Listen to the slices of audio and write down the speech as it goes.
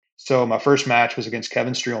So my first match was against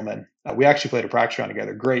Kevin Streelman. We actually played a practice round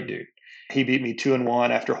together. Great dude. He beat me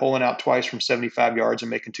 2-1 after holing out twice from 75 yards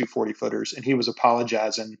and making two 40-footers. And he was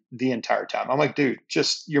apologizing the entire time. I'm like, dude,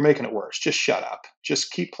 just you're making it worse. Just shut up.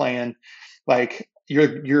 Just keep playing. Like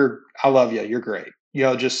I love you. You're great.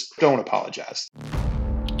 Just don't apologize.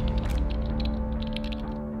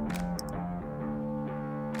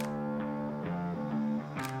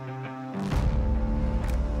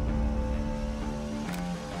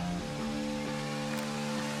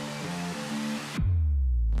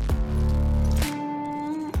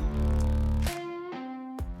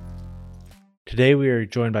 Today we are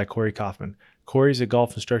joined by Cory Kaufman. Cory is a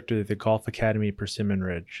golf instructor at the Golf Academy at Persimmon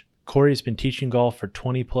Ridge. Cory has been teaching golf for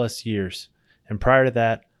 20 plus years, and prior to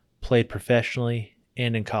that, played professionally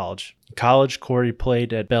and in college. In college, Cory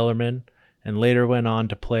played at Bellarmine and later went on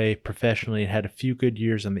to play professionally and had a few good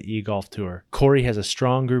years on the e-golf tour. Cory has a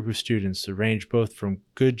strong group of students that range both from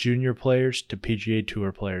good junior players to PGA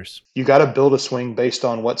Tour players. You got to build a swing based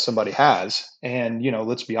on what somebody has. And,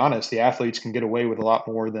 let's be honest, the athletes can get away with a lot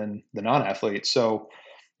more than the non-athletes. So,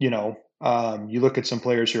 you look at some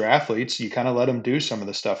players who are athletes, you kind of let them do some of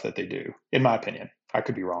the stuff that they do, in my opinion. I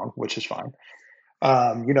could be wrong, which is fine.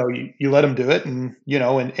 You let them do it and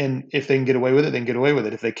if they can get away with it, they can get away with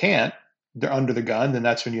it. If they can't, they're under the gun, then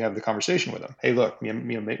that's when you have the conversation with them. Hey, look,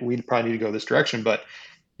 we probably need to go this direction, but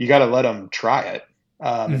you got to let them try it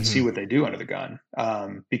and see what they do under the gun.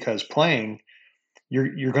 Because playing,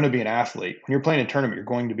 you're going to be an athlete. When you're playing a tournament, you're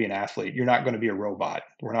going to be an athlete. You're not going to be a robot.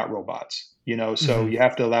 We're not robots, so you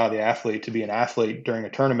have to allow the athlete to be an athlete during a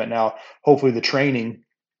tournament. Now, hopefully the training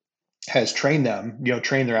has trained them,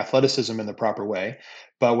 trained their athleticism in the proper way.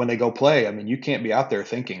 But when they go play, I mean, you can't be out there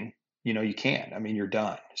thinking, you can't. I mean, you're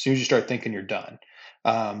done. As soon as you start thinking, you're done.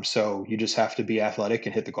 So you just have to be athletic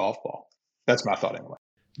and hit the golf ball. That's my thought anyway.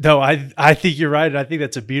 No, I think you're right. I think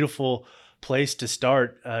that's a beautiful place to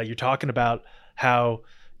start. You're talking about how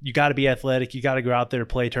you got to be athletic. You got to go out there,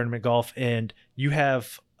 play tournament golf. And you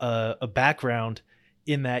have a background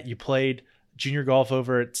in that you played junior golf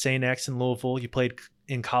over at St. X in Louisville. You played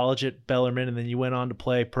in college at Bellarmine, and then you went on to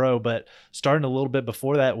play pro. But starting a little bit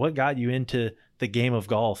before that, what got you into the game of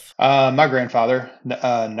golf? My grandfather,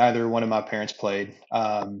 neither one of my parents played.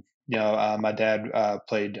 My dad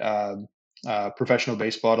played professional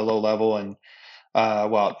baseball at a low level, and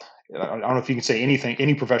well, I don't know if you can say anything.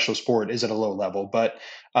 Any professional sport is at a low level, but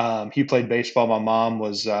he played baseball. My mom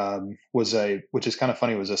which is kind of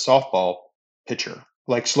funny, was a softball pitcher,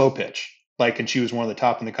 like slow pitch, and she was one of the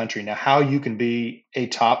top in the country. Now, how you can be a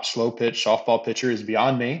top slow pitch softball pitcher is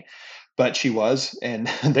beyond me, but she was, and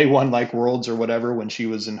they won like worlds or whatever when she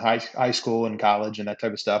was in high school and college and that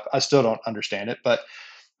type of stuff. I still don't understand it, but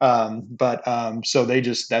so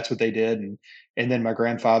that's what they did. And then my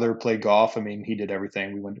grandfather played golf. I mean, he did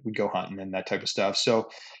everything. We'd go hunting and that type of stuff. So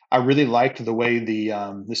I really liked the way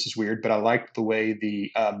this is weird, but I liked the way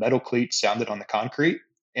the metal cleats sounded on the concrete.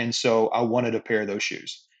 And so I wanted a pair of those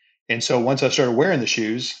shoes. And so once I started wearing the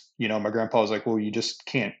shoes, my grandpa was like, well, you just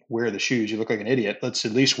can't wear the shoes. You look like an idiot. Let's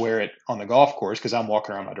at least wear it on the golf course. Cause I'm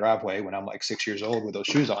walking around my driveway when I'm like 6 years old with those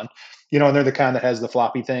shoes on, and they're the kind that has the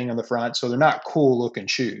floppy thing on the front. So they're not cool looking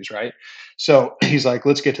shoes. Right. So he's like,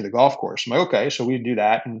 let's get to the golf course. I'm like, okay. So we do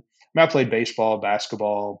that. And I played baseball,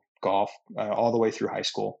 basketball, golf, all the way through high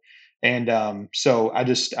school. And so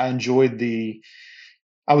I enjoyed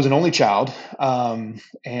I was an only child.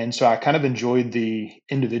 And so I kind of enjoyed the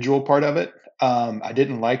individual part of it. I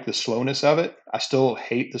didn't like the slowness of it. I still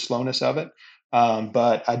hate the slowness of it.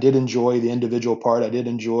 But I did enjoy the individual part. I did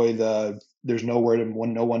enjoy there's no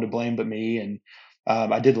one to blame but me. And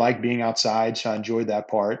I did like being outside, so I enjoyed that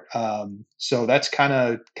part. So that's kind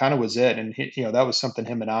of was it. And that was something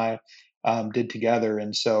him and I did together.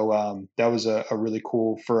 And so that was a really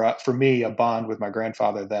cool for me, a bond with my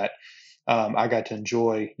grandfather that I got to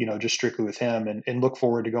enjoy, just strictly with him, and look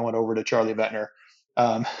forward to going over to Charlie Vettner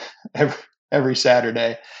um, every, every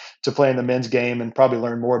Saturday to play in the men's game and probably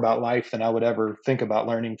learn more about life than I would ever think about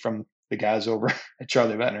learning from the guys over at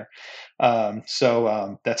Charlie Vettner.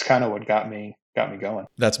 So that's kind of what got me going.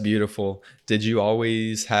 That's beautiful. Did you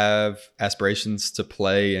always have aspirations to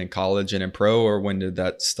play in college and in pro, or when did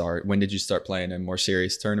that start? When did you start playing in more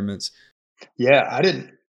serious tournaments? Yeah, I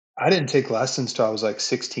didn't take lessons till I was like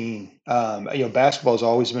 16. Basketball has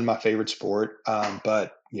always been my favorite sport.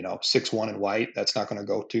 But 6'1" and white, that's not going to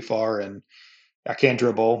go too far. And I can't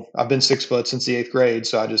dribble. I've been 6 foot since the eighth grade.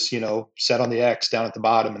 So I just, sat on the X down at the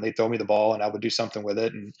bottom and they throw me the ball and I would do something with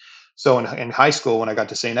it. And So in high school, when I got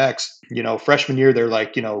to St. X, freshman year, they're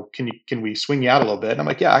like, can we swing you out a little bit? And I'm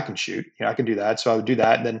like, yeah, I can shoot. I can do that. So I would do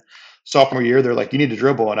that. And then sophomore year, they're like, you need to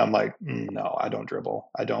dribble. And I'm like, no, I don't dribble.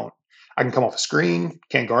 I don't. I can come off a screen,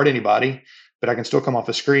 can't guard anybody, but I can still come off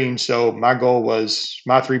a screen. So my goal was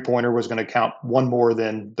my 3-pointer was going to count one more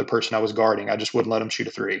than the person I was guarding. I just wouldn't let them shoot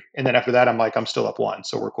a three. And then after that, I'm like, I'm still up one.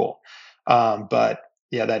 So we're cool. But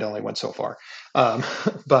yeah, that only went so far. Um,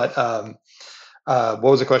 but what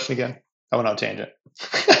was the question again? I went on a tangent.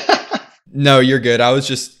 No, you're good. I was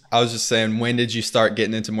just saying, when did you start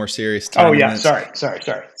getting into more serious Oh yeah, tournaments?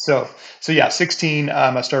 sorry. So yeah, 16.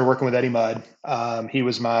 I started working with Eddie Mudd. He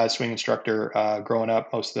was my swing instructor growing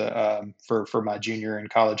up, most of the for my junior and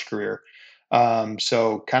college career.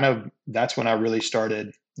 So kind of that's when I really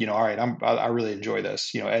started. All right, I really enjoy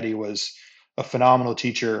this. Eddie was a phenomenal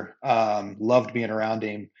teacher. Loved being around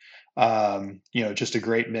him. Just a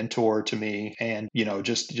great mentor to me, and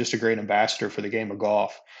just a great ambassador for the game of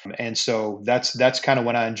golf. And so that's kind of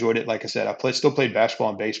when I enjoyed it. Like I said, still played basketball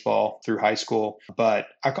and baseball through high school, but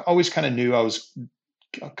I always kind of knew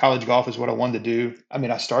college golf is what I wanted to do. I mean,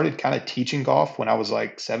 I started kind of teaching golf when I was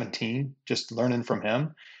like 17, just learning from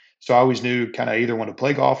him. So I always knew kind of either want to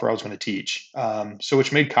play golf or I was going to teach. So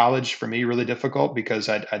which made college for me really difficult because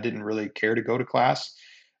I didn't really care to go to class,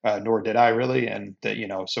 nor did I really. And that,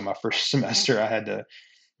 so my first semester I had to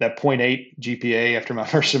that point 0.8 GPA after my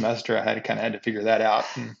first semester, I had to figure that out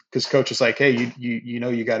because coach was like, hey,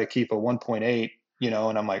 you got to keep a 1.8,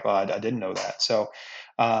 and I'm like, well, I didn't know that. So,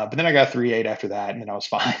 but then I got 3.8 after that, and then I was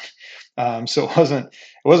fine. So it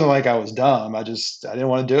wasn't like I was dumb. I didn't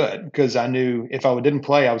want to do it because I knew if I didn't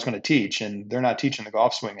play, I was going to teach, and they're not teaching the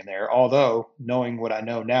golf swing in there. Although knowing what I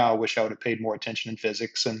know now, I wish I would have paid more attention in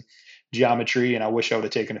physics and geometry, and I wish I would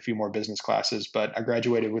have taken a few more business classes, but I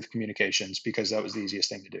graduated with communications because that was the easiest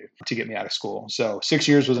thing to do to get me out of school. So 6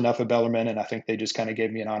 years was enough at Bellarmine, and I think they just kind of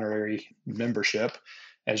gave me an honorary membership,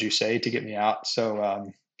 as you say, to get me out.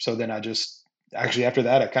 So then I just actually after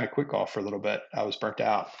that I kind of quit golf for a little bit. I was burnt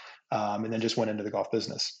out, and then just went into the golf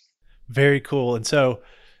business. Very cool. And so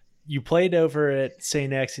you played over at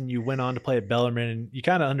St. X and you went on to play at Bellarmine, and you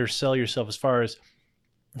kind of undersell yourself as far as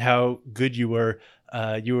how good you were.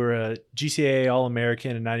 You were a GCAA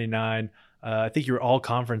All-American in '99. I think you were all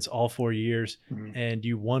conference all 4 years, Mhm. and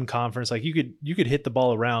you won conference. Like you could hit the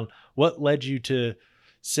ball around. What led you to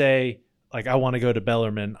say, like, I want to go to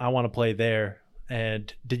Bellarmine, I want to play there?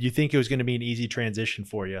 And did you think it was going to be an easy transition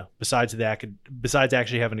for you besides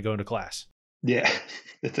actually having to go into class? Yeah,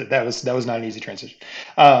 that was not an easy transition.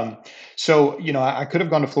 Um, so I could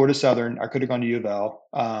have gone to Florida Southern. I could have gone to U of L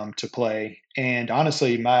to play. And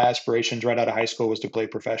honestly, my aspirations right out of high school was to play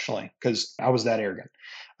professionally because I was that arrogant.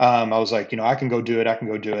 I was like, I can go do it. I can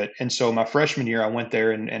go do it. And so my freshman year, I went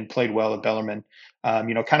there and played well at Bellarmine.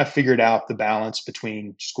 Kind of figured out the balance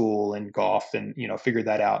between school and golf, and figured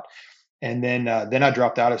that out. And then I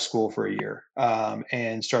dropped out of school for a year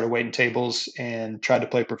and started waiting tables and tried to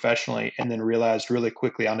play professionally. And then realized really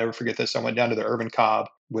quickly, I'll never forget this. I went down to the Irvin Cobb,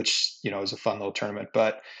 which is a fun little tournament.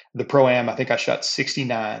 But the Pro Am, I think I shot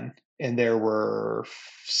 69, and there were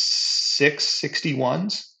 6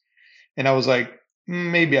 61s, and I was like,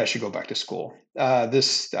 maybe I should go back to school. And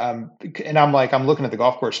I'm looking at the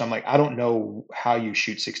golf course. And I'm like, I don't know how you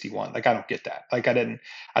shoot 61. Like, I don't get that. Like,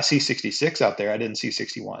 I see 66 out there. I didn't see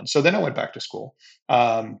 61. So then I went back to school.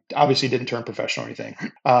 Obviously didn't turn professional or anything.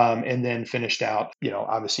 And then finished out,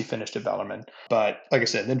 obviously finished at Bellarmine. But like I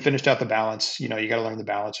said, then finished out the balance. You got to learn the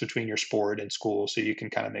balance between your sport and school so you can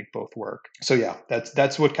kind of make both work. So yeah,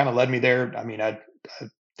 that's what kind of led me there. I mean,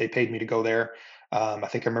 they paid me to go there. I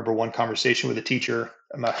think I remember one conversation with a teacher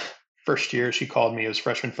my first year. She called me. It was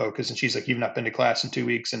freshman focus, and she's like, "You've not been to class in 2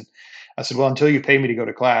 weeks." And I said, "Well, until you pay me to go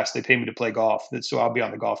to class, they pay me to play golf. So I'll be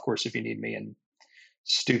on the golf course if you need me." And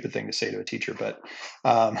stupid thing to say to a teacher, but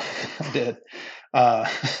I did. Uh,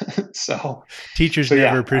 so Teachers so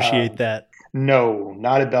never yeah. appreciate that. No,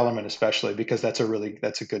 not at Bellarmine, especially because that's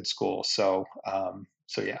a good school. So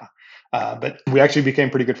yeah. But we actually became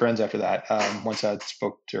pretty good friends after that. Once I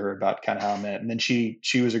spoke to her about kind of how I met, and then she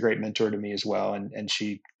was a great mentor to me as well, and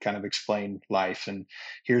she kind of explained life and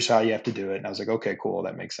here's how you have to do it. And I was like, okay, cool,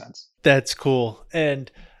 that makes sense. That's cool.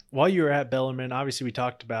 And while you were at Bellarmine, obviously we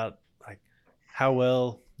talked about like how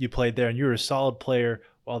well you played there, and you were a solid player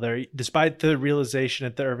while there, despite the realization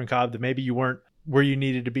at the Irvin Cobb that maybe you weren't where you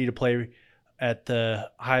needed to be to play at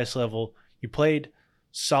the highest level. You played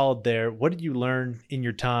solid there. What did you learn in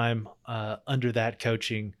your time under that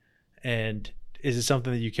coaching? And is it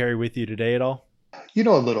something that you carry with you today at all? A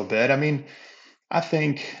little bit. I mean, I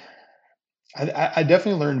think I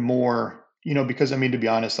definitely learned more. Because I mean, to be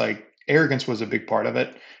honest, like arrogance was a big part of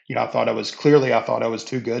it. I thought I thought I was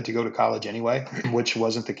too good to go to college anyway, which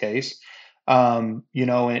wasn't the case. The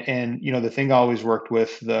thing I always worked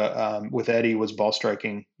with Eddie was ball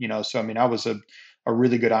striking. So I mean, I was a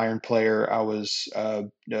really good iron player. I was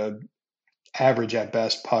average at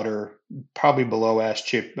best putter, probably below average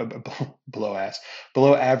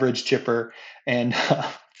chipper, and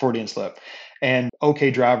Freudian slip, and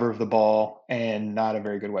okay driver of the ball, and not a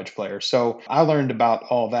very good wedge player. So I learned about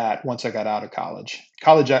all that once I got out of college.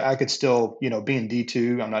 College, I could still, being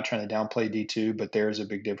D2. I'm not trying to downplay D2, but there is a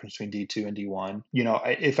big difference between D2 and D1.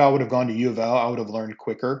 If I would have gone to U of L, I would have learned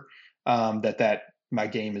quicker that my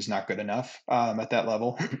game is not good enough at that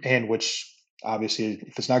level, and which obviously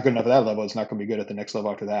if it's not good enough at that level, it's not going to be good at the next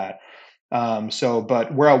level after that.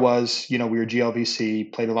 But where I was, we were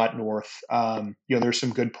GLVC, played a lot north. There's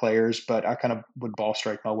some good players, but I kind of would ball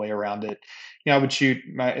strike my way around it. I would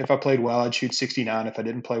if I played well, I'd shoot 69. If I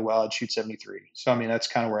didn't play well, I'd shoot 73. So, I mean, that's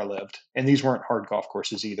kind of where I lived. And these weren't hard golf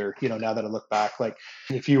courses either. Now that I look back, like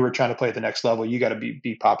if you were trying to play at the next level, you got to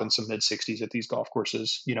be popping some mid 60s at these golf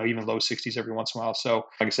courses, even low 60s every once in a while. So,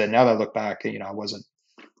 like I said, now that I look back,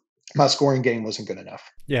 my scoring game wasn't good enough.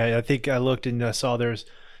 Yeah, I think I looked and saw there's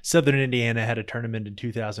Southern Indiana had a tournament in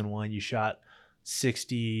 2001. You shot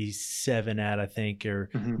 67 at, I think, or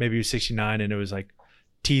maybe it was 69, and it was like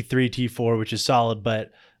T3, T4, which is solid,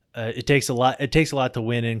 but it takes a lot. It takes a lot to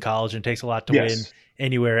win in college, and it takes a lot to win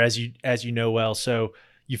anywhere, as you know well. So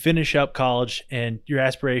you finish up college, and your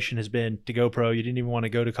aspiration has been to go pro. You didn't even want to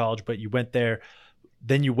go to college, but you went there.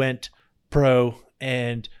 Then you went pro,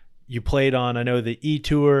 and you played on, I know, the E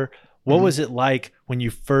Tour. What was it like when you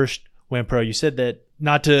first went pro? You said that,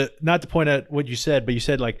 not to point out what you said, but you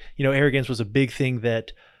said, like, arrogance was a big thing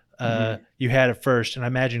that you had at first. And I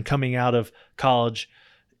imagine coming out of college,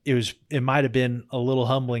 it might have been a little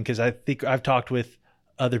humbling, because I think I've talked with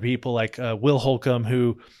other people like Will Holcomb,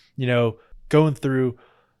 who, going through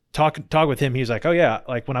talk with him, he's like, oh yeah,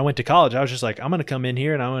 like when I went to college, I was just like, I'm going to come in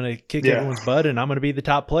here and I'm going to kick everyone's butt and I'm going to be the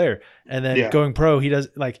top player. And then going pro, he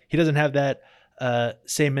doesn't have that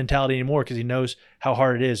same mentality anymore, because he knows how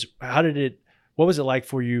hard it is. What was it like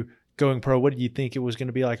for you going pro? What did you think it was going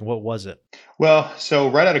to be like, and what was it? Well, so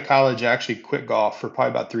right out of college, I actually quit golf for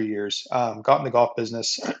probably about 3 years. Got in the golf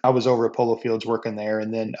business. I was over at Polo Fields working there.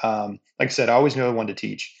 And then, like I said, I always knew I wanted to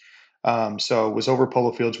teach. So was over at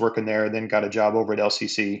Polo Fields working there, then got a job over at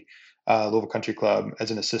LCC, Louisville Country Club, as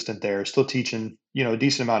an assistant there, still teaching, a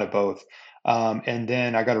decent amount of both. And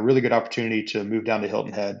then I got a really good opportunity to move down to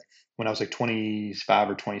Hilton Head when I was like 25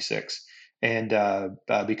 or 26, and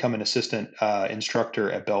become an assistant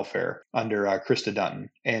instructor at Belfair under Krista Dunton.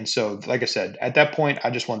 And so, like I said, at that point, I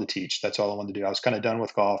just wanted to teach. That's all I wanted to do. I was kind of done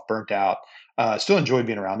with golf, burnt out. Still enjoyed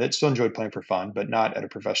being around it, still enjoyed playing for fun, but not at a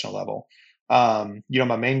professional level.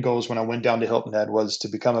 My main goals when I went down to Hilton Head was to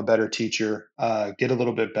become a better teacher, get a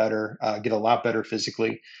little bit better, get a lot better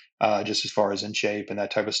physically, just as far as in shape and that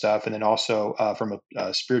type of stuff. And then also from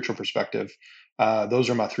a spiritual perspective, those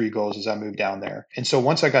are my three goals as I moved down there. And so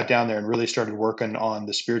once I got down there and really started working on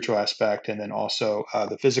the spiritual aspect, and then also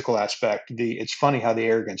the physical aspect, it's funny how the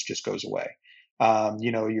arrogance just goes away.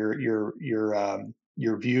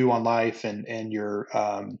 Your view on life and your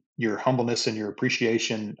humbleness and your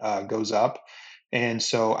appreciation goes up. And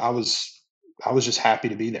so I was just happy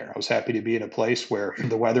to be there. I was happy to be in a place where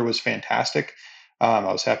the weather was fantastic. I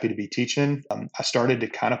was happy to be teaching. I started to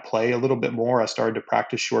kind of play a little bit more. I started to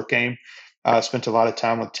practice short game. Spent a lot of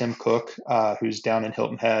time with Tim Cook, who's down in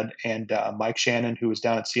Hilton Head, and Mike Shannon, who was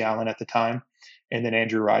down at Sea Island at the time, and then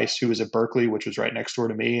Andrew Rice, who was at Berkeley, which was right next door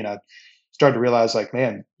to me. And I started to realize, like,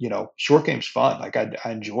 man, short game's fun. Like I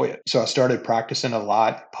enjoy it. So I started practicing a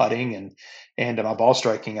lot, putting and my ball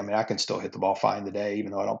striking. I mean, I can still hit the ball fine today,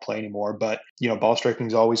 even though I don't play anymore. But ball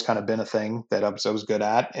striking's always kind of been a thing that I was good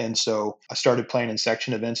at. And so I started playing in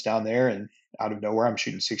section events down there, and out of nowhere, I'm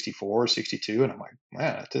shooting 64, 62, and I'm like,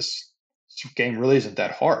 man, this game really isn't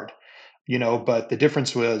that hard. But the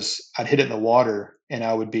difference was I'd hit it in the water and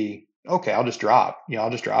I would be, okay, I'll just drop,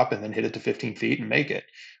 and then hit it to 15 feet and make it.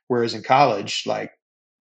 Whereas in college, like,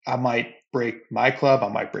 I might break my club, I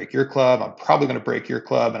might break your club, I'm probably going to break your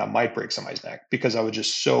club, and I might break somebody's neck because I was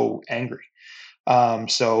just so angry. And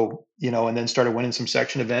then started winning some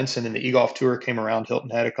section events, and then the e-golf tour came around Hilton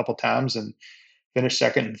Head a couple times and finished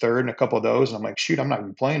second and third in a couple of those. And I'm like, shoot, I'm not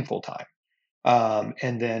even playing full time.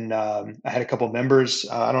 And then I had a couple of members.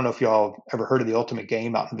 I don't know if y'all ever heard of the Ultimate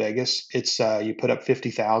Game out in Vegas. It's you put up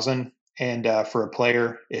 50,000, and for a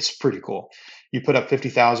player, it's pretty cool. You put up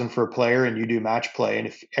 50,000 for a player, and you do match play, and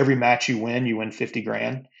if every match you win 50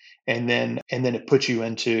 grand. And then it puts you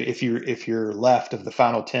into, if you're left of the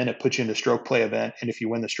final 10, it puts you into stroke play event. And if you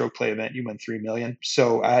win the stroke play event, you win 3 million.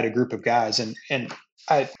 So I had a group of guys, and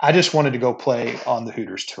I just wanted to go play on the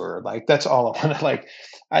Hooters tour. Like that's all I wanted. Like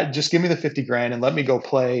I just give me the 50 grand and let me go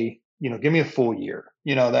play, give me a full year.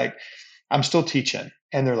 Like I'm still teaching.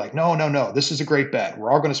 And they're like, no, no, no, this is a great bet.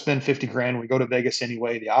 We're all going to spend 50 grand. We go to Vegas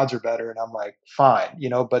anyway. The odds are better. And I'm like, fine,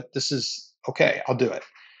 but this is okay. I'll do it.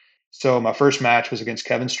 So my first match was against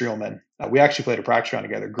Kevin Streelman. We actually played a practice round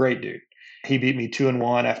together. Great dude. He beat me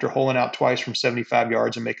 2-1 after holing out twice from 75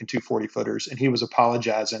 yards and making 2 40-footers. And he was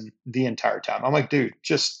apologizing the entire time. I'm like, dude,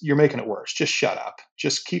 you're making it worse. Just shut up.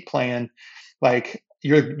 Just keep playing. Like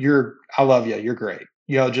I love you. You're great.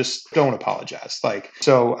 Just don't apologize. Like,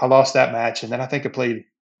 so I lost that match. And then I think I played,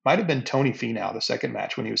 might have been Tony Finau, the second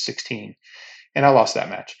match when he was 16. And I lost that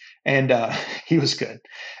match. And he was good.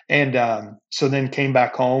 And so then came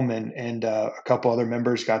back home, and a couple other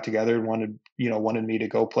members got together and wanted me to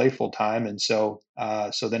go play full time. And so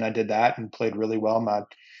then I did that and played really well my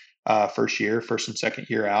first and second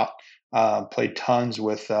year out. Played tons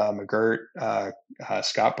with McGirt,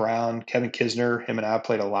 Scott Brown, Kevin Kisner. Him and I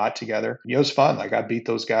played a lot together. It was fun. Like I beat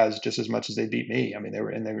those guys just as much as they beat me. I mean, they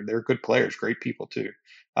were good players, great people too.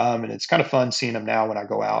 And it's kind of fun seeing them now when I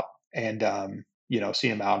go out and see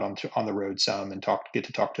them out on the road some and get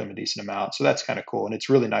to talk to them a decent amount. So that's kind of cool. And it's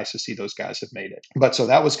really nice to see those guys have made it. But so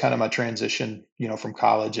that was kind of my transition, from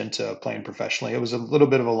college into playing professionally. It was a little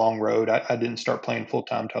bit of a long road. I didn't start playing full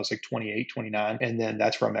time until I was like 28, 29. And then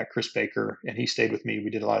that's where I met Chris Baker, and he stayed with me.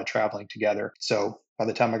 We did a lot of traveling together. So by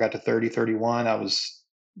the time I got to 30, 31, I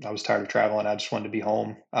was tired of traveling. I just wanted to be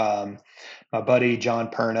home. My buddy, John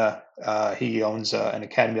Perna, he owns an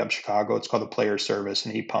academy up in Chicago. It's called the Players Service,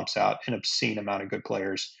 and he pumps out an obscene amount of good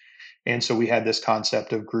players. And so we had this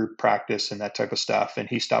concept of group practice and that type of stuff. And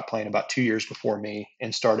he stopped playing about 2 years before me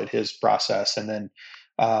and started his process. And then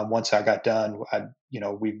once I got done,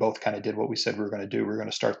 we both kind of did what we said we were going to do. We were going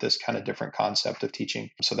to start this kind of different concept of teaching.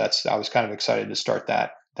 So I was kind of excited to start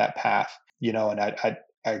that path, and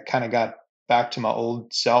I kind of got back to my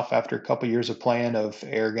old self after a couple of years of playing, of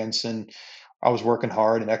arrogance, and I was working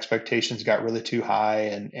hard and expectations got really too high,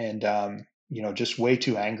 and just way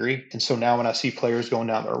too angry. And so now when I see players going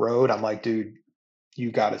down the road, I'm like, dude,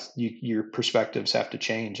 your perspectives have to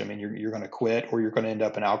change. I mean, you're going to quit, or you're going to end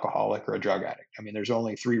up an alcoholic or a drug addict. I mean, there's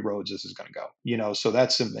only 3 roads this is going to go, so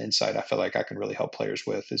that's some insight I feel like I can really help players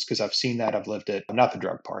with, is because I've seen that. I've lived it. Not the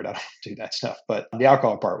drug part. I don't do that stuff, but the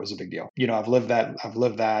alcohol part was a big deal. I've lived that.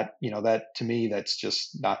 That to me, that's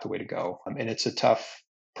just not the way to go. And it's a tough,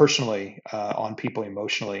 personally, on people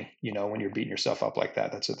emotionally, when you're beating yourself up like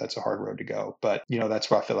that. That's a hard road to go. But that's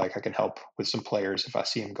where I feel like I can help with some players if I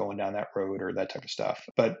see them going down that road or that type of stuff.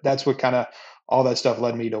 But that's what kind of all that stuff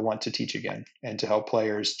led me to want to teach again and to help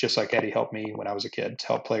players, just like Eddie helped me when I was a kid, to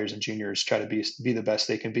help players and juniors try to be the best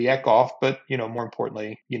they can be at golf, but more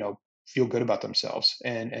importantly, feel good about themselves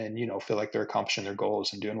and feel like they're accomplishing their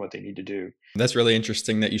goals and doing what they need to do. That's really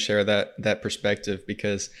interesting that you share that perspective,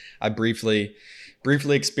 because I briefly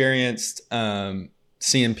experienced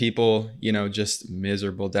seeing people, just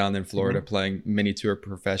miserable down in Florida, playing mini tour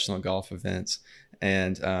professional golf events.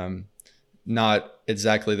 And not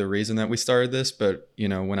exactly the reason that we started this, but,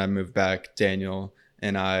 when I moved back, Daniel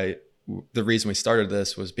and the reason we started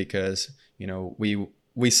this was because,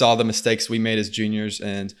 we saw the mistakes we made as juniors,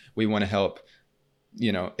 and we want to help.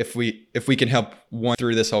 If we can help one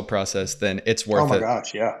through this whole process, then it's worth it. Oh my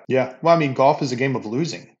gosh. Yeah. Yeah. Well, I mean, golf is a game of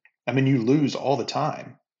losing. I mean, you lose all the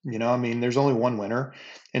time. I mean, there's only one winner.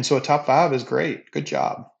 And so a top 5 is great. Good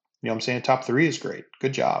job. What I'm saying? A top 3 is great.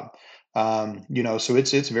 Good job. So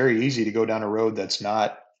it's very easy to go down a road that's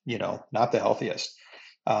not the healthiest.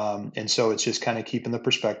 And so it's just kind of keeping the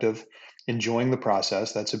perspective, enjoying the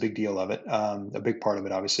process. That's a big deal of it. A big part of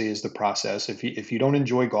it, obviously, is the process. If you don't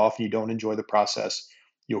enjoy golf and you don't enjoy the process,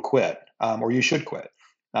 you'll quit, or you should quit.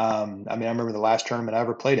 I mean, I remember the last tournament I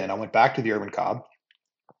ever played in, I went back to the Urban Cobb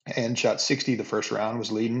and shot 60 the first round,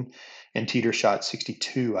 was leading, and Teeter shot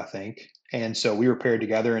 62, I think. And so we were paired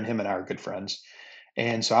together, and him and I are good friends.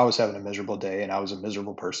 And so I was having a miserable day, and I was a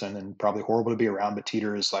miserable person and probably horrible to be around, but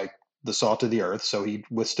Teeter is like the salt of the earth. So he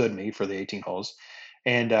withstood me for the 18 holes.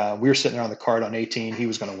 And we were sitting there on the card on 18. He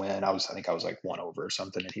was going to win. I think I was like 1 over or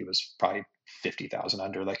something, and he was probably 50,000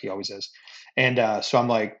 under, like he always is. And so I'm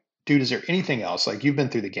like, dude, is there anything else? Like, you've been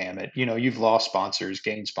through the gamut. You've lost sponsors,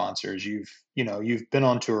 gained sponsors. You've been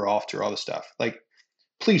on tour, off tour, all this stuff. Like,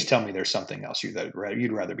 please tell me there's something else you'd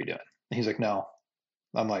rather be doing. And he's like, no.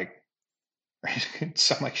 I'm like,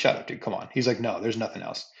 shut up, dude. Come on. He's like, no, there's nothing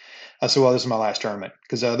else. I said, well, this is my last tournament,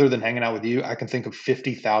 because other than hanging out with you, I can think of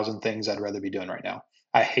 50,000 things I'd rather be doing right now.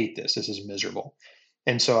 I hate this. This is miserable.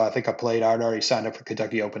 And so I think I played, I'd already signed up for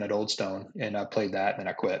Kentucky Open at Old Stone, and I played that and then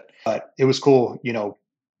I quit. But it was cool.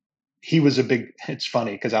 He was a big, it's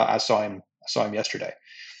funny because I saw him yesterday.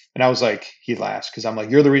 And I was like, he laughs because I'm like,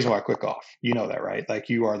 you're the reason why I quit golf. You know that, right? Like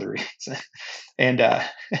you are the reason. and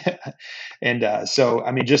so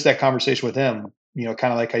I mean, just that conversation with him,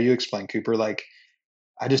 kind of like how you explained, Cooper. Like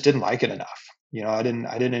I just didn't like it enough. I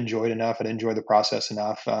didn't enjoy it enough. I didn't enjoy the process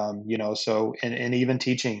enough. So and even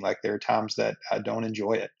teaching, like there are times that I don't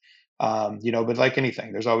enjoy it. But like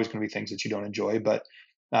anything, there's always going to be things that you don't enjoy. But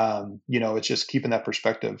it's just keeping that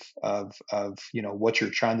perspective of what you're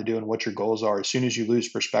trying to do and what your goals are. As soon as you lose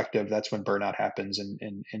perspective, that's when burnout happens, and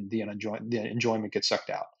the enjoyment gets sucked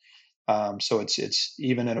out. So it's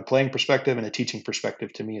even in a playing perspective and a teaching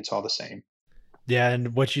perspective. To me, it's all the same. Yeah,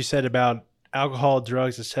 and what you said about alcohol,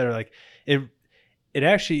 drugs, etc., like it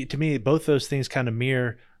actually, to me, both those things kind of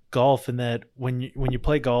mirror golf in that when you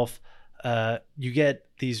play golf, you get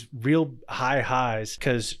these real high highs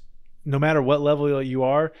because no matter what level you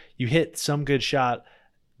are, you hit some good shot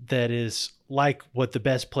that is like what the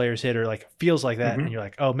best players hit, or like feels like that, and you're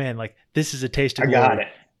like, oh man, like this is a taste of I glory. got it.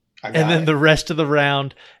 And then the rest of the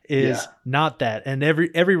round is Yeah. not that. And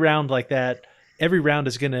every round like that, every round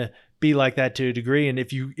is going to be like that to a degree. And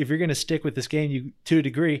if you're going to stick with this game, you to a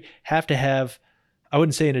degree have to have, I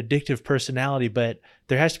wouldn't say an addictive personality, but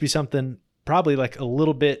there has to be something probably like a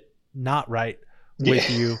little bit not right with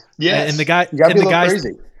you. Yes. And the guy You gotta and be a the little guys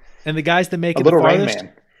crazy. and the guys that make A it the little Rain farthest.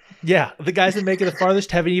 Man. Yeah, the guys that make it the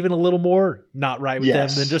farthest have even a little more not right with them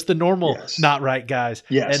than just the normal not right guys.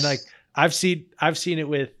 Yes. And like I've seen it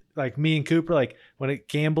with like me and Cooper, like when it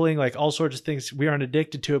gambling, like all sorts of things, we aren't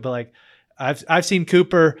addicted to it, but like I've seen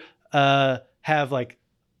Cooper have like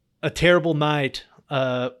a terrible night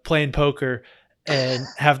playing poker and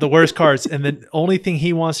have the worst cards, and the only thing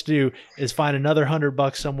he wants to do is find another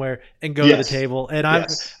 $100 somewhere and go to the table. And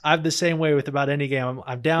I'm the same way with about any game.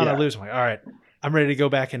 I'm down, I lose. I'm like, all right, I'm ready to go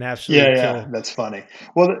back and absolutely kill. Yeah, that's funny.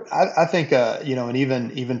 Well, I think and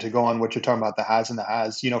even to go on what you're talking about, the highs and the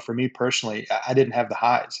highs. For me personally, I didn't have the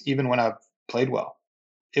highs even when I played well.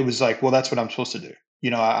 It was like, well, that's what I'm supposed to do.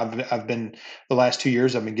 I've been the last 2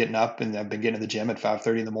 years, I've been getting up and I've been getting to the gym at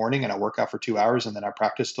 5:30 in the morning, and I work out for 2 hours, and then I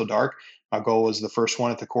practice till dark. My goal was the first one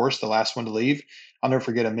at the course, the last one to leave. I'll never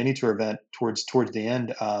forget a mini tour event towards the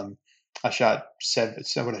end. I shot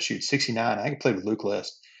what I shoot 69. I think I played with Luke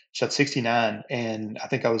List. Shot 69, and I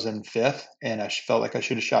think I was in fifth, and I felt like I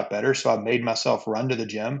should have shot better. So I made myself run to the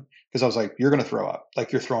gym because I was like, you're going to throw up.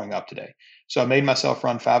 Like, you're throwing up today. So I made myself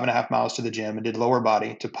run 5.5 miles to the gym and did lower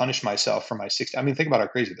body to punish myself for my 60. I mean, think about how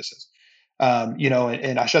crazy this is.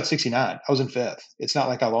 And I shot 69. I was in fifth. It's not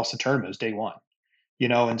like I lost the tournament. It was day one.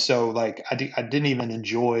 And so like I didn't even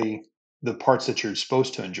enjoy the parts that you're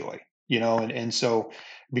supposed to enjoy. And so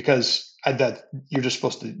because that you're just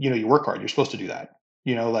supposed to, you work hard. You're supposed to do that.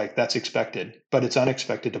 Like that's expected, but it's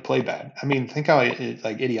unexpected to play bad. I mean, think how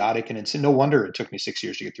like idiotic and it's no wonder it took me 6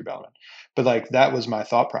 years to get through Bellarmine. But like that was my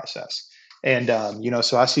thought process. And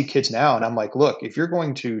so I see kids now, and I'm like, look, if you're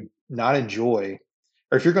going to not enjoy,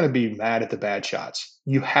 or if you're going to be mad at the bad shots,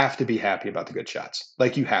 you have to be happy about the good shots.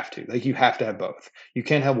 Like you have to have both. You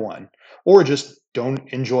can't have one, or just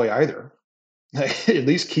don't enjoy either. At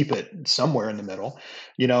least keep it somewhere in the middle,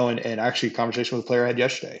 and actually conversation with a player I had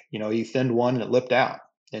yesterday, he thinned one and it lipped out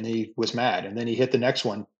and he was mad. And then he hit the next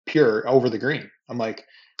one pure over the green. I'm like,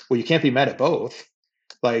 well, you can't be mad at both.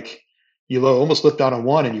 Like you almost lipped out on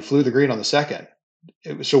one and you flew the green on the second.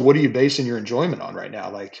 So what are you basing your enjoyment on right now?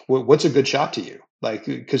 Like what's a good shot to you? Like,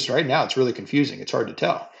 cause right now it's really confusing. It's hard to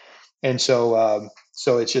tell. And so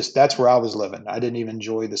it's just, that's where I was living. I didn't even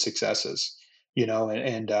enjoy the successes,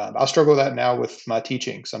 and I'll struggle with that now with my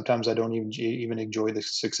teaching. Sometimes I don't even enjoy the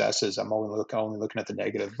successes. I'm only looking at the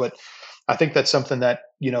negative, but I think that's something that,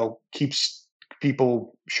 keeps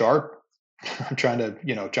people sharp. I'm trying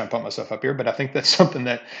to pump myself up here, but I think that's something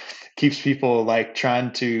that keeps people like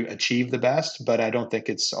trying to achieve the best, but I don't think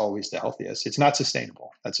it's always the healthiest. It's not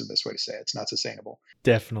sustainable. That's the best way to say it. It's not sustainable.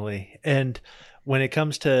 Definitely. And when it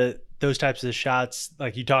comes to those types of shots,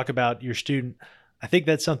 like you talk about your student, I think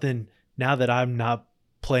that's something now that I'm not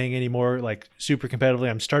playing anymore, like super competitively,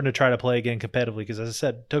 I'm starting to try to play again competitively. Because as I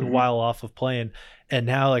said, took a while off of playing, and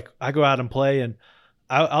now like I go out and play and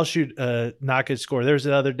I'll shoot a not good score. There's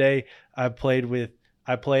the other day I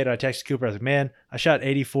texted Cooper. I was like, man, I shot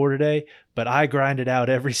 84 today, but I grinded out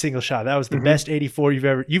every single shot. That was the best 84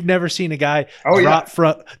 you've never seen a guy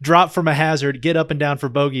drop from a hazard, get up and down for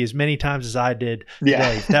bogey as many times as I did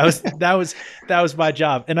today. That was my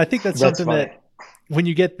job. And I think that's something funny. That when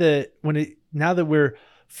you get now that we're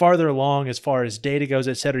farther along as far as data goes,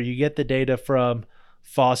 et cetera, you get the data from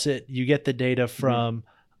Fawcett. You get the data Mhm. from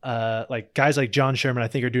like guys like John Sherman, I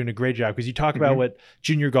think, are doing a great job because you talk about Mhm. what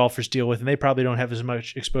junior golfers deal with, and they probably don't have as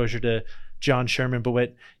much exposure to John Sherman. But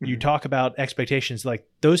what you Mhm. talk about expectations, like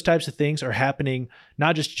those types of things are happening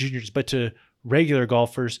not just to juniors, but to regular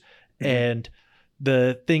golfers. Mhm. And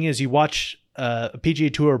the thing is, you watch a PGA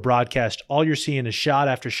Tour broadcast, all you're seeing is shot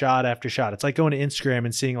after shot after shot. It's like going to Instagram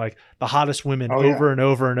and seeing like the hottest women Oh yeah. over and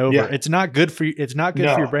over and over. Yeah. It's not good for you. It's not good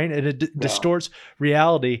for your No. brain, and it No. distorts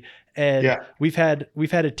reality. And Yeah. we had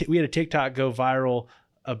a TikTok go viral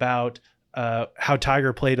about how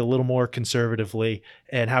Tiger played a little more conservatively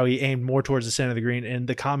and how he aimed more towards the center of the green. And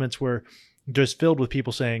the comments were just filled with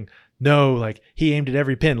people saying, "No, like he aimed at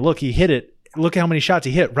every pin. Look, he hit it. Look how many shots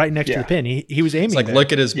he hit right next to the Yeah. pin. He was It's aiming like, there."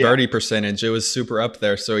 look at his Yeah. birdie percentage. It was super up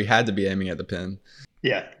there, so he had to be aiming at the pin.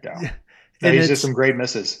 Yeah. No. Yeah. No, And he's just it's some great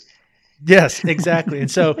misses. yes, exactly.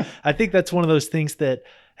 And so I think that's one of those things that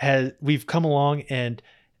we've come along and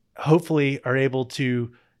hopefully are able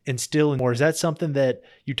to instill in more. Is that something that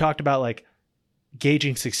you talked about, like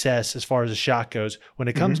gauging success as far as a shot goes when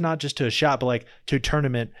it comes Mhm. not just to a shot, but like to a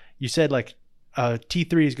tournament? You said like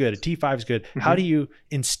T3 is good, a T5 is good. How do Mhm. you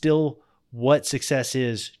instill what success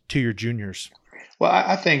is to your juniors? Well,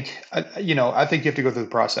 I think, I think you have to go through the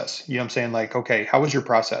process. You know what I'm saying? Like, okay, how was your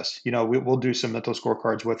process? We'll do some mental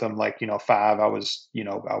scorecards with them. Like, 5, I was,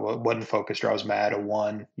 wasn't focused or I was mad. A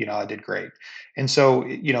 1, I did great. And so,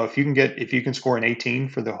 if you can score an 18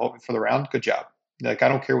 for the round, good job. Like, I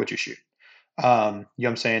don't care what you shoot. You know what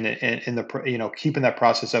I'm saying? In keeping that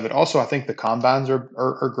process of it. Also, I think the combines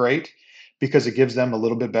are great because it gives them a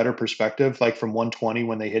little bit better perspective. Like from 120,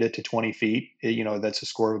 when they hit it to 20 feet, that's a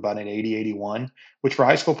score of about an 80, 81, which for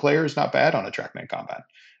high school players, not bad on a TrackMan combine.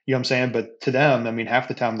 You know what I'm saying? But to them, I mean, half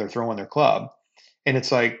the time they're throwing their club. And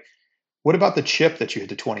it's like, what about the chip that you hit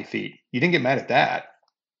to 20 feet? You didn't get mad at that.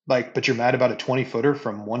 Like, but you're mad about a 20 footer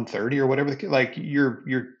from 130 or whatever. Like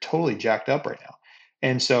you're totally jacked up right now.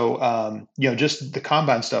 And so, just the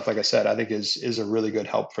combine stuff, like I said, I think is a really good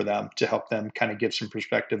help for them to help them kind of give some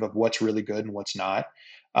perspective of what's really good and what's not.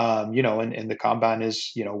 And the combine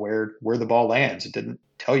is, where the ball lands. It didn't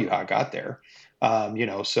tell you how it got there.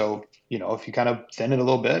 So, if you kind of thin it a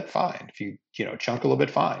little bit, fine. If you, chunk a little bit,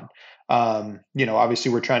 fine.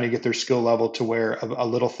 Obviously we're trying to get their skill level to where a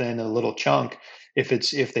little thin and a little chunk,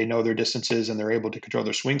 if they know their distances and they're able to control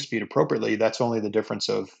their swing speed appropriately, that's only the difference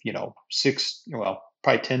of,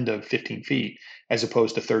 probably 10 to 15 feet as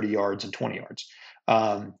opposed to 30 yards and 20 yards.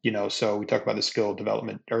 So we talk about the skill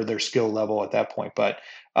development or their skill level at that point. But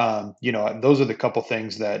those are the couple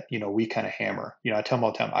things that, we kind of hammer. I tell them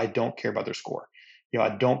all the time, I don't care about their score. I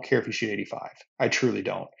don't care if you shoot 85. I truly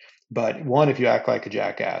don't. But one, if you act like a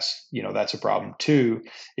jackass, that's a problem. Two,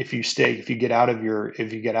 if you get out of your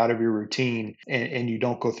routine and you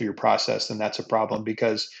don't go through your process, then that's a problem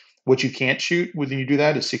because what you can't shoot when you do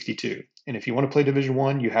that is 62. And if you want to play Division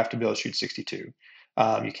 1, you have to be able to shoot 62.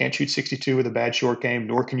 You can't shoot 62 with a bad short game,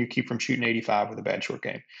 nor can you keep from shooting 85 with a bad short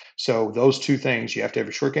game. So those two things, you have to have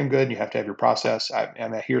your short game good and you have to have your process.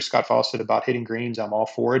 I hear Scott Fawcett about hitting greens. I'm all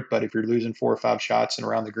for it. But if you're losing 4 or 5 shots and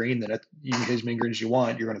around the green, then you can hit as many greens as you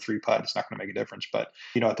want. You're going to 3 putt. It's not going to make a difference. But,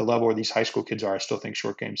 at the level where these high school kids are, I still think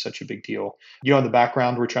short game is such a big deal. In the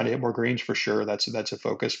background, we're trying to hit more greens for sure. That's a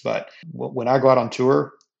focus. But when I go out on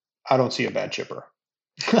tour, I don't see a bad chipper.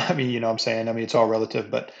 I mean, what I'm saying? I mean, it's all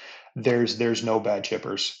relative, but there's no bad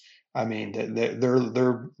chippers. I mean,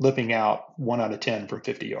 they're lipping out 1 out of 10 from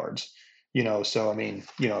 50 yards. So I mean,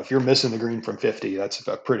 if you're missing the green from 50, that's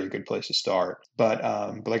a pretty good place to start. But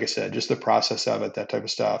like I said, just the process of it, that type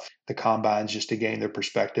of stuff, the combines, just to gain their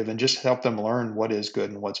perspective and just help them learn what is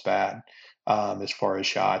good and what's bad, as far as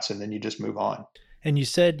shots, and then you just move on. And you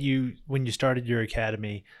said when you started your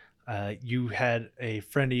academy, you had a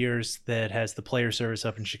friend of yours that has the player service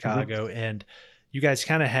up in Mhm. Chicago, and you guys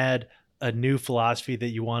kind of had a new philosophy that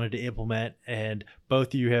you wanted to implement, and both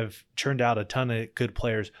of you have turned out a ton of good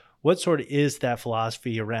players. What sort of is that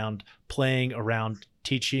philosophy around playing, around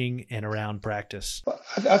teaching, and around practice?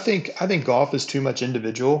 I think golf is too much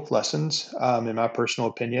individual lessons, in my personal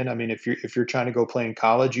opinion. I mean, if you're trying to go play in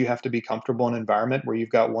college, you have to be comfortable in an environment where you've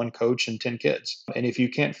got one coach and 10 kids. And if you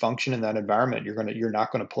can't function in that environment, you're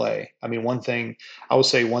not going to play. I mean, one thing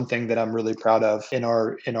that I'm really proud of in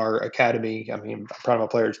our academy. I mean, I'm proud of my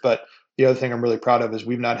players, but the other thing I'm really proud of is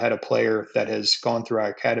we've not had a player that has gone through our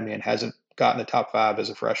academy and hasn't gotten the top 5 as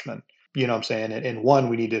a freshman. You know what I'm saying? And one,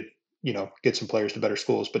 we need to get some players to better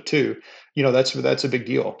schools, but two, that's a big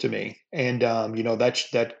deal to me. And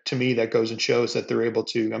that to me, that goes and shows that they're able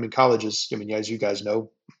to. I mean, colleges. I mean, as you guys know,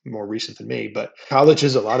 more recent than me, but college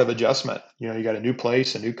is a lot of adjustment. You got a new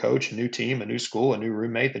place, a new coach, a new team, a new school, a new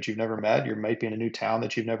roommate that you've never met. You might be in a new town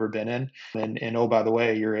that you've never been in. And oh, by the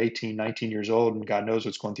way, you're 18, 19 years old, and God knows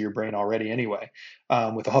what's going through your brain already anyway,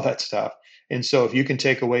 with all that stuff. And so if you can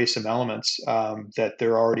take away some elements that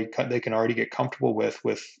they can already get comfortable with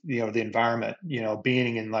the environment,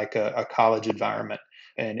 being in like a college environment,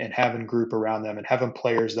 and having group around them, and having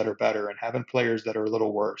players that are better and having players that are a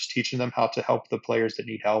little worse, teaching them how to help the players that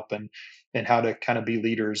need help, and how to kind of be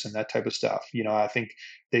leaders and that type of stuff. I think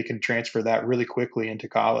they can transfer that really quickly into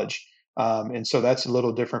college. And so that's a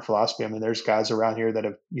little different philosophy. I mean, there's guys around here that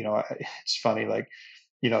have, it's funny, like,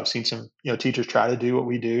 I've seen some, teachers try to do what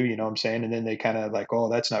we do, what I'm saying? And then they kind of like, oh,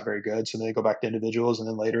 that's not very good. So then they go back to individuals, and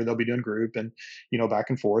then later they'll be doing group and,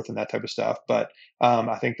 back and forth and that type of stuff. But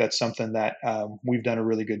I think that's something that we've done a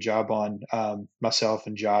really good job on, myself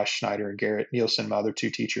and Josh Schneider and Garrett Nielsen, my other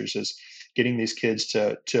two teachers, is getting these kids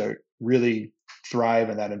to really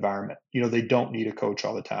thrive in that environment. They don't need a coach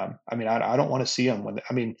all the time. I mean, I don't want to see them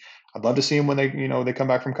I'd love to see them when they come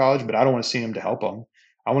back from college, but I don't want to see them to help them.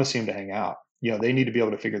 I want to see them to hang out. They need to be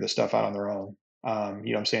able to figure this stuff out on their own. What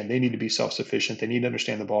I'm saying? They need to be self-sufficient. They need to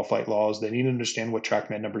understand the ball flight laws. They need to understand what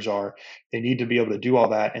TrackMan numbers are. They need to be able to do all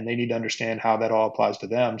that, and they need to understand how that all applies to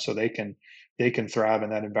them, so they can thrive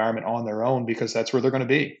in that environment on their own, because that's where they're going to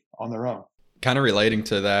be, on their own. Kind of relating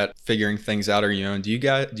to that, figuring things out on your own. Do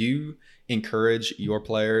you encourage your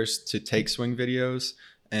players to take swing videos?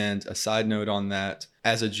 And a side note on that,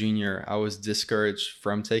 as a junior, I was discouraged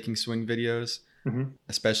from taking swing videos,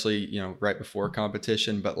 especially, right before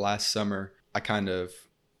competition. But last summer, I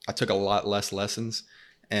took a lot less lessons,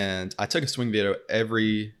 and I took a swing video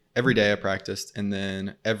every day I practiced, and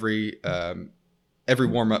then every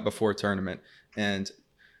warm up before a tournament. And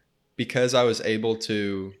because I was able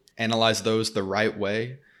to analyze those the right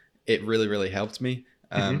way, it really, really helped me.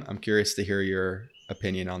 I'm curious to hear your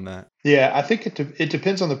opinion on that. Yeah, I think it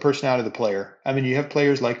depends on the personality of the player. I mean, you have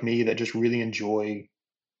players like me that just really enjoy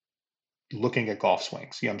looking at golf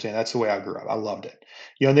swings. You know what I'm saying? That's the way I grew up. I loved it.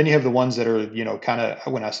 And then you have the ones that are, kind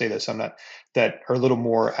of, when I say this, I'm not, that are a little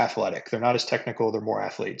more athletic. They're not as technical, they're more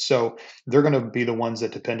athletes. So they're going to be the ones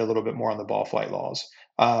that depend a little bit more on the ball flight laws.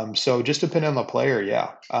 So just depending on the player,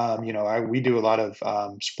 yeah. We do a lot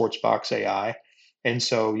of sports box AI. And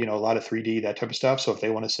so, a lot of 3D, that type of stuff. So if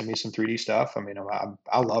they want to send me some 3D stuff, I mean,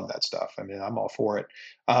 I love that stuff. I mean, I'm all for it.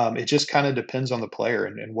 It just kind of depends on the player,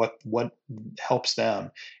 and what helps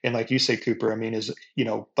them. And like you say, Cooper, I mean, is,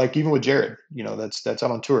 like even with Jared, that's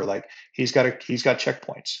out on tour. Like he's got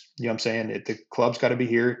checkpoints. You know what I'm saying? The club's got to be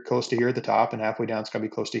here, close to here at the top, and halfway down it's got to be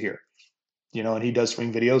close to here. And he does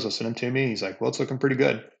swing videos. I'll send them to me. He's like, well, it's looking pretty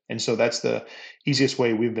good. And so that's the easiest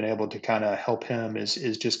way we've been able to kind of help him, is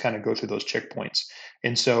just kind of go through those checkpoints.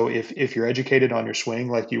 And so if you're educated on your swing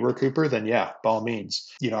like you were, Cooper, then yeah, by all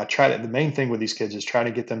means. The main thing with these kids is try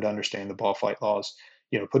to get them to understand the ball flight laws.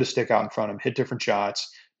 Put a stick out in front of them, hit different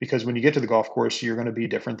shots, because when you get to the golf course, you're going to be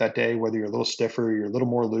different that day, whether you're a little stiffer, you're a little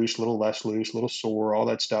more loose, a little less loose, a little sore, all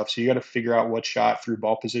that stuff. So you got to figure out what shot through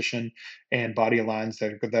ball position and body lines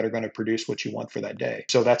that are going to produce what you want for that day.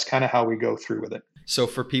 So that's kind of how we go through with it. So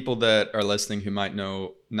for people that are listening who might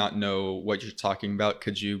not know what you're talking about,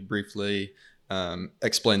 could you briefly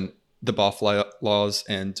explain the ball flight laws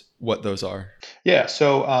and what those are? Yeah.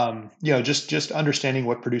 So, just understanding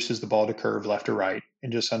what produces the ball to curve left or right,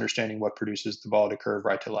 and just understanding what produces the ball to curve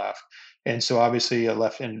right to left. And so obviously a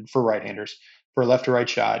left, and for right-handers, for a left to right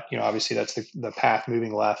shot, obviously that's the path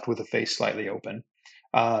moving left with the face slightly open.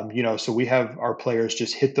 So we have our players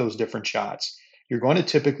just hit those different shots. You're going to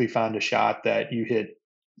typically find a shot that you hit,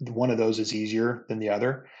 one of those is easier than the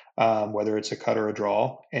other, whether it's a cut or a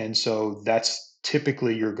draw. And so that's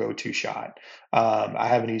typically your go-to shot. I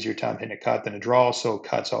have an easier time hitting a cut than a draw, so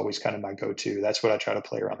cut's always kind of my go-to. That's what I try to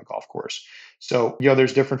play around the golf course. So,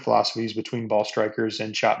 there's different philosophies between ball strikers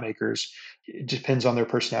and shot makers. It depends on their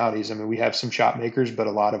personalities. I mean, we have some shot makers, but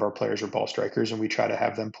a lot of our players are ball strikers, and we try to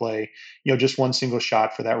have them play, just one single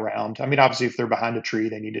shot for that round. I mean, obviously, if they're behind a tree,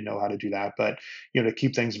 they need to know how to do that, but, to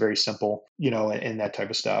keep things very simple, and that type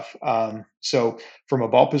of stuff. So from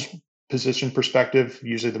a position perspective,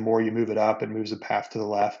 usually the more you move it up, it moves the path to the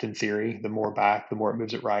left. In theory, the more back, the more it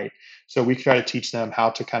moves it right. So we try to teach them how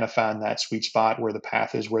to kind of find that sweet spot where the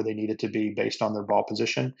path is where they need it to be based on their ball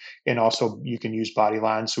position. And also you can use body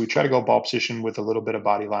lines. So we try to go ball position with a little bit of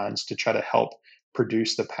body lines to try to help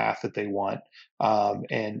produce the path that they want.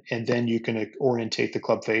 And then you can orientate the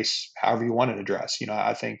club face however you want it to address.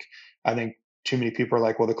 I think too many people are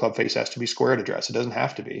like, well, the club face has to be square to dress. It doesn't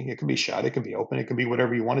have to be. It can be shot. It can be open. It can be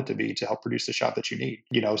whatever you want it to be to help produce the shot that you need.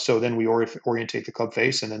 So then we orientate the club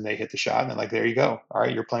face, and then they hit the shot, and then like, there you go. All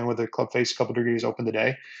right, you're playing with the club face a couple degrees open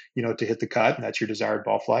today, to hit the cut, and that's your desired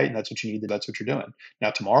ball flight, and that's what you need. That's what you're doing.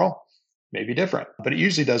 Now tomorrow, maybe different, but it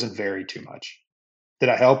usually doesn't vary too much. Did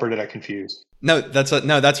I help or did I confuse? No,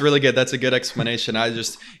 that's really good. That's a good explanation.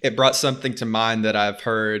 It brought something to mind that I've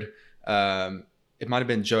heard. It might have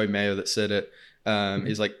been Joey Mayo that said it.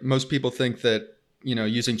 He's like, most people think that,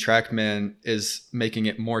 using TrackMan is making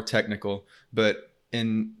it more technical, but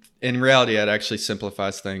in reality, it actually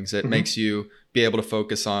simplifies things. It makes you be able to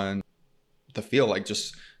focus on the feel, like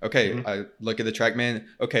just, okay, I look at the TrackMan,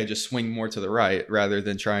 okay, just swing more to the right rather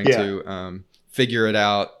than trying to figure it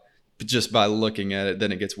out just by looking at it.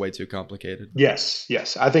 Then it gets way too complicated. Yes.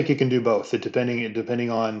 I think it can do both. Depending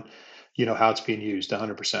on, how it's being used,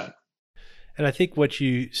 100%. And I think what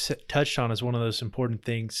you touched on is one of those important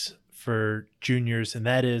things for juniors, and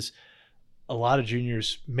that is a lot of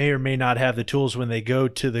juniors may or may not have the tools when they go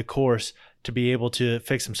to the course to be able to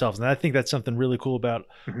fix themselves. And I think that's something really cool about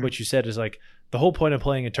what you said is like the whole point of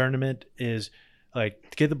playing a tournament is like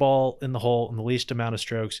to get the ball in the hole in the least amount of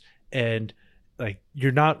strokes. And like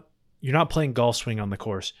you're not playing golf swing on the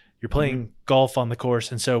course. You're playing golf on the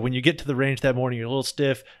course. And so when you get to the range that morning, you're a little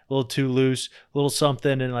stiff, a little too loose, a little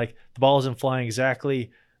something, and like the ball isn't flying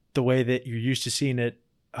exactly the way that you're used to seeing it.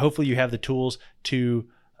 Hopefully you have the tools to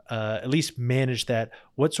at least manage that.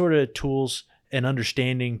 What sort of tools and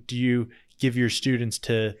understanding do you give your students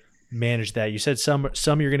to manage that? You said some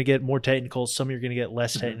you're going to get more technical, some you're going to get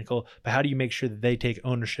less technical, but how do you make sure that they take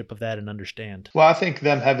ownership of that and understand? Well, I think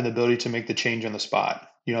them having the ability to make the change on the spot.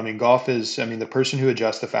 Golf is, the person who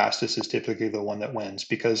adjusts the fastest is typically the one that wins,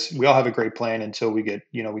 because we all have a great plan until we get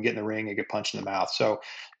in the ring and get punched in the mouth. So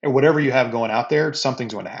whatever you have going out there,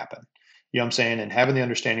 something's going to happen. You know what I'm saying? And having the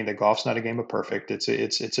understanding that golf's not a game of perfect.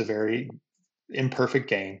 It's a very imperfect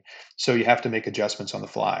game. So you have to make adjustments on the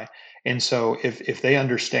fly. And so if they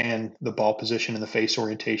understand the ball position and the face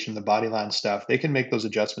orientation, the body line stuff, they can make those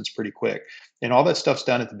adjustments pretty quick. And all that stuff's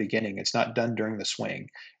done at the beginning. It's not done during the swing.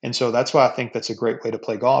 And so that's why I think that's a great way to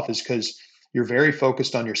play golf, is because you're very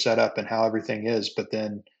focused on your setup and how everything is. But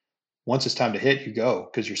then once it's time to hit, you go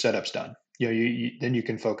because your setup's done. Then you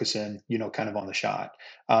can focus in, kind of on the shot.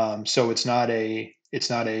 So it's not a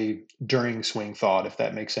during swing thought, if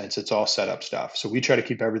that makes sense. It's all setup stuff. So we try to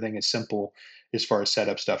keep everything as simple as far as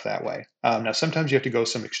setup stuff that way. Now, sometimes you have to go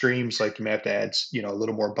some extremes, like you may have to add, a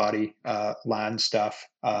little more body line stuff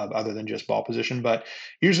other than just ball position. But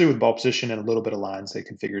usually with ball position and a little bit of lines, they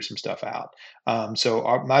can figure some stuff out. So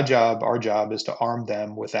our job is to arm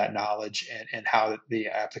them with that knowledge and how the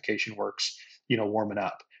application works, warming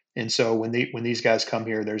up. And so when these guys come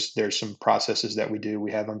here, there's some processes that we do.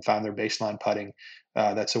 We have them find their baseline putting.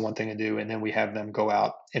 That's the one thing to do. And then we have them go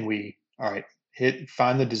out and all right,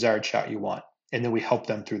 find the desired shot you want. And then we help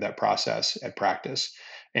them through that process at practice.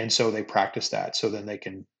 And so they practice that, so then they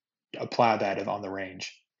can apply that on the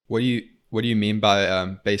range. What do you mean by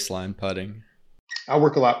baseline putting? I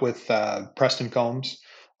work a lot with Preston Combs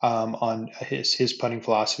on his putting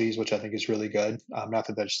philosophies, which I think is really good. Not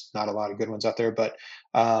that there's not a lot of good ones out there, but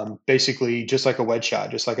basically just like a wedge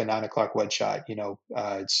shot, just like a 9 o'clock wedge shot.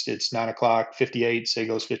 It's 9 o'clock, 58. Say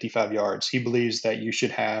goes 55 yards. He believes that you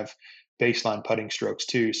should have baseline putting strokes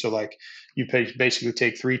too. So like you basically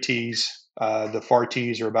take 3 tees. The far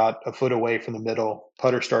tees are about a foot away from the middle.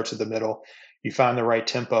 Putter starts at the middle. You find the right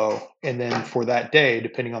tempo. And then for that day,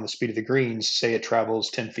 depending on the speed of the greens, say it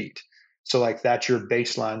travels 10 feet. So like that's your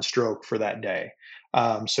baseline stroke for that day.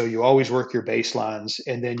 So you always work your baselines,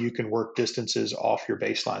 and then you can work distances off your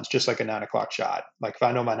baselines, just like a 9 o'clock shot. Like if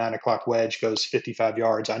I know my 9 o'clock wedge goes 55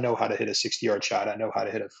 yards, I know how to hit a 60-yard shot. I know how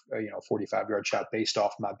to hit a 45-yard shot based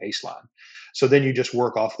off my baseline. So then you just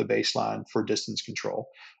work off the baseline for distance control.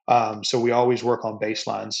 So we always work on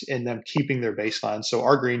baselines and them keeping their baseline. So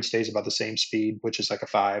our green stays about the same speed, which is like a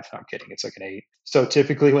 5. I'm kidding. It's like an 8. So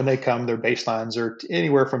typically when they come, their baselines are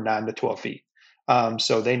anywhere from 9 to 12 feet.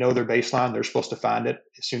 So they know their baseline. They're supposed to find it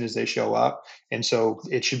as soon as they show up. And so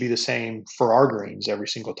it should be the same for our greens every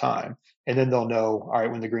single time. And then they'll know, all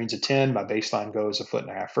right, when the green's at 10, my baseline goes a foot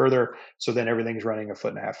and a half further. So then everything's running a foot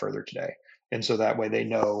and a half further today. And so that way they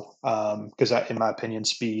know, because in my opinion,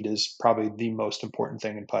 speed is probably the most important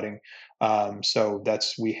thing in putting. So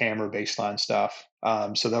we hammer baseline stuff.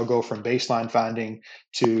 So they'll go from baseline finding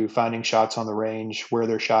to finding shots on the range where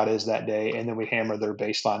their shot is that day, and then we hammer their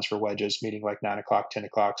baselines for wedges, meaning like 9 o'clock, 10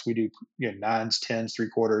 o'clock. So we do nines, tens, three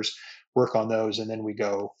quarters, work on those, and then we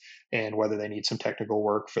go and whether they need some technical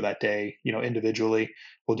work for that day, individually,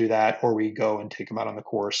 we'll do that, or we go and take them out on the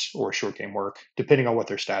course or short game work, depending on what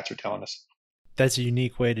their stats are telling us. That's a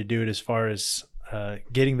unique way to do it as far as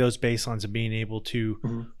getting those baselines and being able to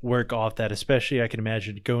Mm-hmm. work off that. Especially, I can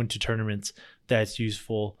imagine going to tournaments, that's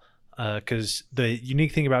useful. Because the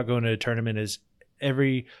unique thing about going to a tournament is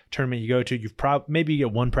every tournament you go to, maybe you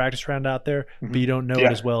get one practice round out there, Mm-hmm. but you don't know it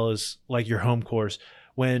Yeah. as well as like your home course.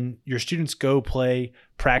 When your students go play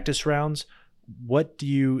practice rounds, what do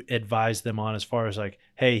you advise them on as far as like,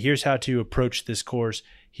 hey, here's how to approach this course.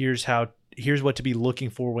 Here's what to be looking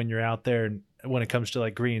for when you're out there, and when it comes to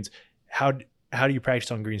like greens. How do you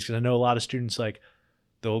practice on greens? Because I know a lot of students, like,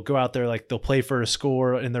 they'll go out there, like they'll play for a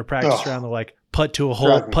score in their practice round. Oh, They'll like putt to drive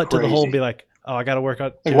me the hole, and be crazy. like, oh, I got to work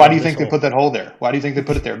out Like, to it why do on you this think they hole. put that hole there? Why do you think they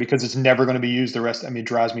put it there? Because it's never going to be used the rest. I mean, it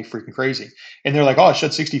drives me freaking crazy. And they're like, oh, I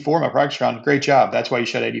shot 64 in my practice round. Great job. That's why you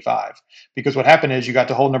shot 85. Because what happened is you got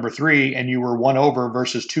to hole number 3 and you were 1 over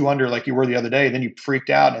versus 2 under like you were the other day. Then you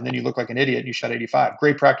freaked out and then you look like an idiot and you shot 85.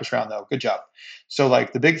 Great practice round though. Good job. So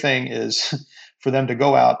like the big thing is for them to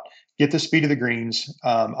go out, get the speed of the greens,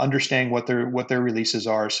 understand what their releases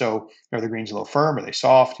are. So are the greens a little firm? Are they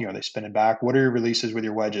soft? Are they spinning back? What are your releases with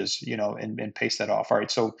your wedges? And pace that off. All right.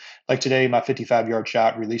 So like today, my 55-yard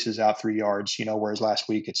shot releases out 3 yards, whereas last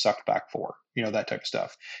week it sucked back 4, that type of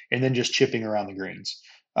stuff. And then just chipping around the greens,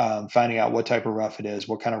 finding out what type of rough it is,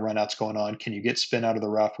 what kind of runouts going on. Can you get spin out of the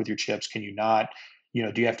rough with your chips? Can you not?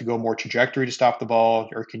 Do you have to go more trajectory to stop the ball,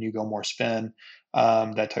 or can you go more spin?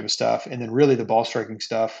 That type of stuff. And then really the ball striking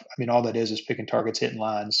stuff. I mean, all that is picking targets, hitting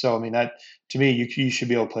lines. So I mean, that to me, you should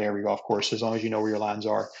be able to play every golf course as long as you know where your lines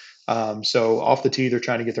are. So off the tee, they're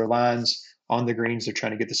trying to get their lines. On the greens, they're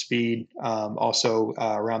trying to get the speed. Also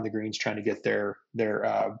around the greens, trying to get their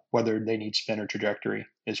whether they need spin or trajectory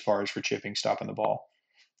as far as for chipping, stopping the ball.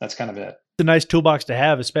 That's kind of it. It's a nice toolbox to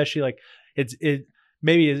have, especially like it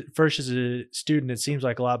maybe at first as a student, it seems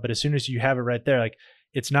like a lot, but as soon as you have it right there, like,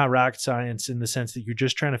 it's not rocket science in the sense that you're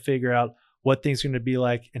just trying to figure out what things are going to be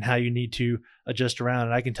like and how you need to adjust around.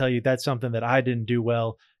 And I can tell you that's something that I didn't do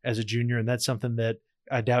well as a junior. And that's something that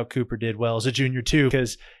I doubt Cooper did well as a junior too,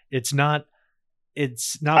 because it's not I for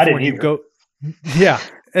didn't when you either. go. Yeah.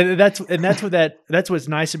 And that's what's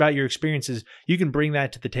nice about your experiences. You can bring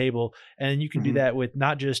that to the table, and you can do Mhm. that with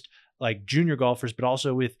not just like junior golfers, but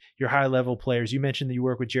also with your high level players. You mentioned that you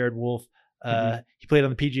work with Jared Wolf. Mhm. He played on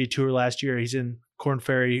the PGA Tour last year. He's in Corn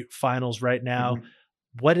Ferry finals right now. Mhm.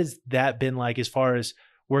 What has that been like as far as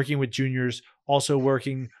working with juniors, also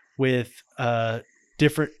working with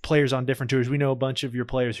different players on different tours? We know a bunch of your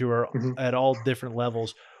players who are Mhm. at all different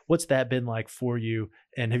levels. What's that been like for you?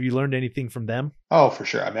 And have you learned anything from them? Oh, for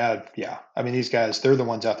sure. I mean, yeah. I mean, these guys, they're the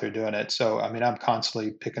ones out there doing it. So, I mean, I'm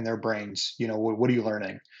constantly picking their brains. What are you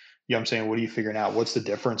learning? You know what I'm saying? What are you figuring out? What's the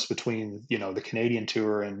difference between, the Canadian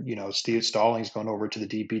tour and, Steve Stallings going over to the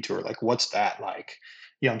DP tour? Like, what's that like?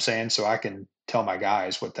 You know what I'm saying? So I can tell my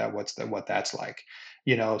guys what that's like.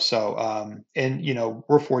 So and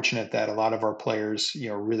we're fortunate that a lot of our players,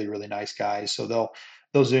 are really, really nice guys. So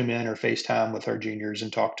they'll zoom in or FaceTime with our juniors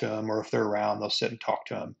and talk to them, or if they're around, they'll sit and talk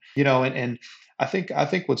to them. And I think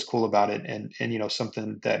what's cool about it, and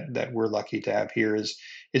something that we're lucky to have here is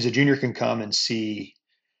a junior can come and see,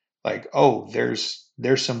 like, oh, there's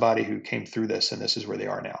somebody who came through this and this is where they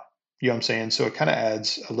are now. You know what I'm saying? So it kind of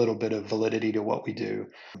adds a little bit of validity to what we do.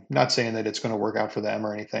 Not saying that it's going to work out for them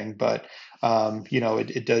or anything, but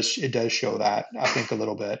it does show that, I think, a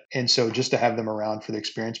little bit. And so just to have them around for the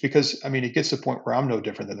experience, because I mean, it gets to the point where I'm no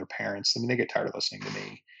different than their parents. I mean, they get tired of listening to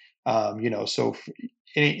me. So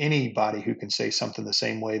anybody who can say something the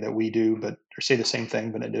same way that we do, but or say the same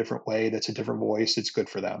thing but in a different way, that's a different voice, it's good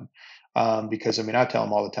for them. Because I mean, I tell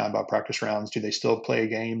them all the time about practice rounds. Do they still play a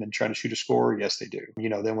game and try to shoot a score? Yes, they do.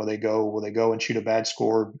 Then will they go and shoot a bad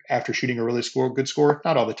score after shooting a really good score?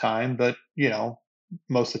 Not all the time, but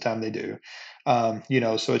most of the time they do.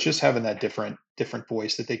 So it's just having that different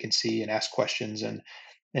voice that they can see and ask questions, and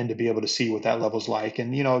to be able to see what that level's like.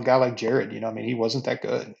 And a guy like Jared, I mean, he wasn't that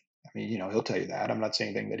good. I mean, he'll tell you that. I'm not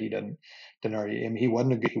saying anything that he didn't already. I mean, he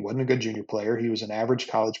wasn't a good junior player. He was an average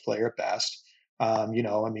college player at best. I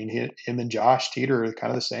mean, him and Josh Teeter are kind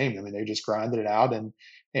of the same. I mean, they just grinded it out, and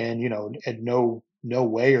at no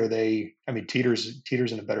way are they. I mean, Teeter's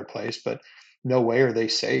in a better place, but no way are they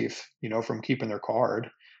safe, from keeping their card.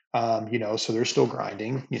 So they're still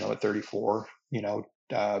grinding, at 34.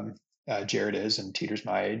 Jared is, and Teeter's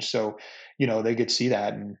my age. So, they get to see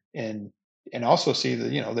that, and also see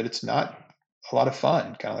that, that it's not a lot of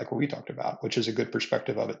fun, kind of like what we talked about, which is a good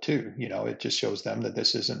perspective of it too. It just shows them that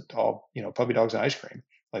this isn't all, puppy dogs and ice cream.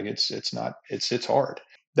 Like it's not, it's hard.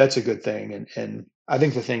 That's a good thing. And I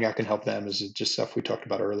think the thing I can help them is just stuff we talked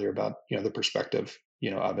about earlier about, the perspective,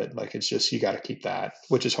 of it. Like, it's just, you got to keep that,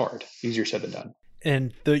 which is hard, easier said than done.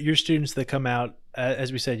 And your students that come out,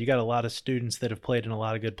 as we said, you got a lot of students that have played in a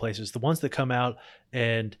lot of good places. The ones that come out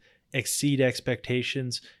and exceed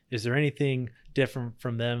expectations, is there anything different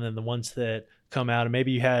from them than the ones that come out and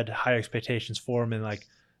maybe you had high expectations for them? And like,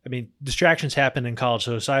 I mean, distractions happen in college.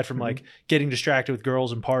 So aside from like getting distracted with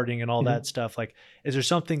girls and partying and all that stuff, like, is there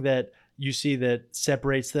something that you see that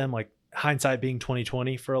separates them, like hindsight being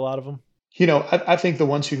 2020 for a lot of them? I think the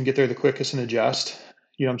ones who can get there the quickest and adjust,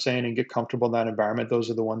 what I'm saying, and get comfortable in that environment, those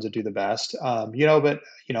are the ones that do the best. But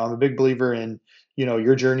I'm a big believer in,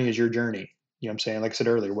 your journey is your journey. What I'm saying? Like I said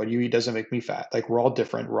earlier, what you eat doesn't make me fat. Like, we're all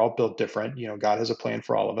different. We're all built different. God has a plan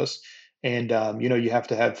for all of us. And, you have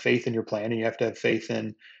to have faith in your plan, and you have to have faith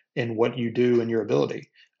in what you do and your ability.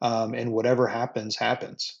 And whatever happens,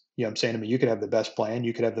 happens. I'm saying? I mean, you could have the best plan,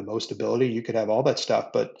 you could have the most ability, you could have all that stuff,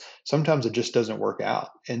 but sometimes it just doesn't work out.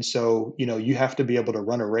 And so, you have to be able to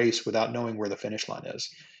run a race without knowing where the finish line is.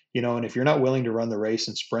 And if you're not willing to run the race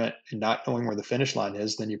and sprint and not knowing where the finish line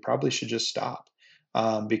is, then you probably should just stop.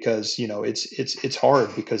 Because it's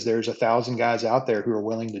hard, because there's 1,000 guys out there who are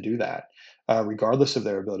willing to do that, regardless of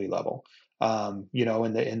their ability level. And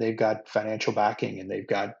they've got financial backing, and they've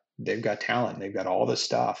got talent, they've got all this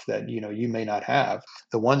stuff that you may not have.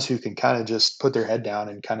 The ones who can kind of just put their head down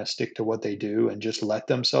and kind of stick to what they do and just let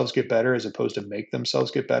themselves get better as opposed to make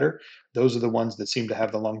themselves get better, those are the ones that seem to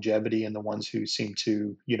have the longevity, and the ones who seem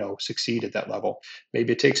to succeed at that level.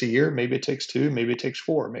 Maybe it takes a year, maybe it takes 2, maybe it takes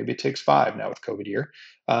 4, maybe it takes 5 now with COVID year.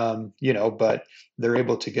 But they're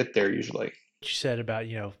able to get there usually. What you said about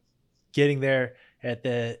getting there at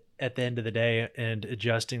the end of the day and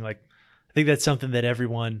adjusting, like, I think that's something that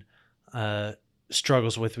everyone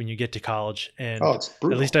struggles with when you get to college. And it's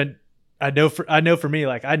brutal. At least I know for me,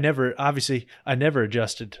 like, I never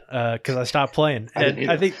adjusted because I stopped playing.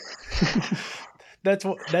 I think that's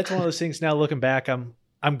one of those things. Now looking back, I'm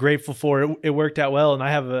grateful for it. It worked out well, and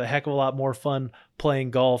I have a heck of a lot more fun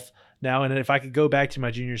playing golf now. And if I could go back to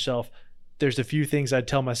my junior self, there's a few things I'd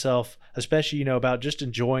tell myself, especially about just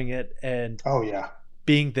enjoying it and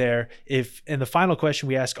being there. And the final question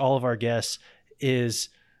we ask all of our guests is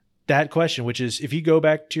that question, which is, if you go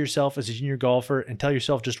back to yourself as a junior golfer and tell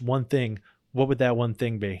yourself just one thing, what would that one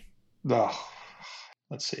thing be? Oh,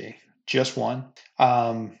 let's see. Just one.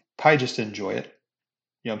 Probably just enjoy it.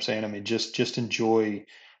 What I'm saying? I mean, just enjoy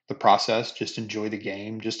the process, just enjoy the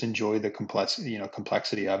game, just enjoy the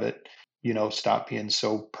complexity of it. Stop being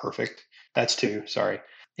so perfect. That's 2. Sorry.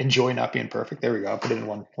 Enjoy not being perfect. There we go. I'll put it in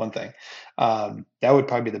one thing. That would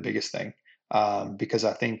probably be the biggest thing. Because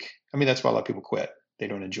I mean, that's why a lot of people quit. They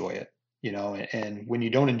don't enjoy it, and when you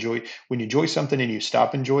enjoy something and you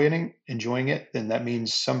stop enjoying it, then that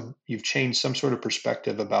means you've changed some sort of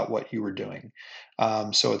perspective about what you were doing.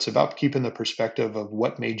 So it's about keeping the perspective of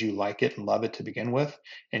what made you like it and love it to begin with,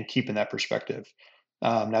 and keeping that perspective.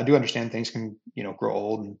 Now, I do understand things can, grow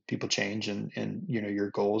old and people change, and your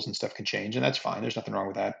goals and stuff can change, and that's fine. There's nothing wrong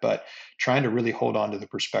with that. But trying to really hold on to the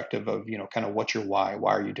perspective of, kind of what's your why?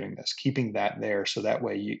 Why are you doing this? Keeping that there, so that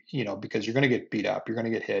way because you're going to get beat up, you're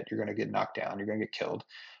going to get hit, you're going to get knocked down, you're going to get killed.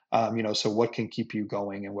 So what can keep you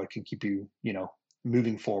going, and what can keep you,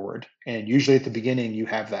 moving forward? And usually at the beginning you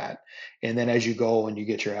have that, and then as you go and you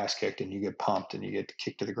get your ass kicked and you get pumped and you get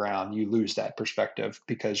kicked to the ground, you lose that perspective,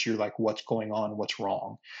 because you're like, what's going on? What's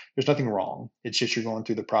wrong? There's nothing wrong. It's just, you're going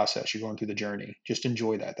through the process, you're going through the journey. Just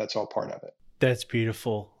enjoy that. That's all part of it. That's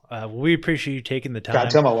beautiful. We appreciate you taking the time.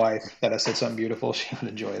 God, tell my wife that I said something beautiful. She would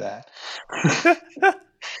enjoy that.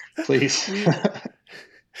 Please.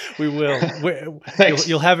 We will.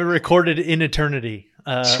 You'll have it recorded in eternity.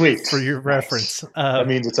 Sweet. For your reference. That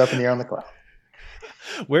means it's up in the air on the cloud.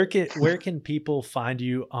 Where can people find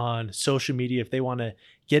you on social media if they want to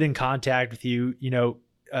get in contact with you,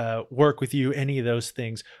 work with you, any of those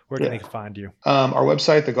things? Where can they find you? Our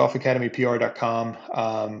website,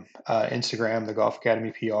 thegolfacademypr.com, Instagram, the Golf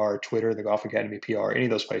Academy PR, Twitter, the Golf Academy PR, any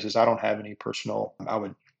of those places. I don't have any personal. I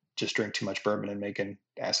would just drink too much bourbon and make an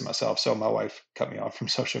ass of myself. So my wife cut me off from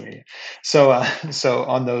social media. So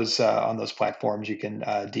on those platforms, you can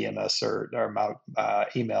DM us or my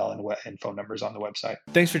email and phone numbers on the website.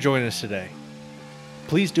 Thanks for joining us today.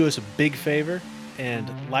 Please do us a big favor and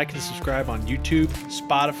like and subscribe on YouTube,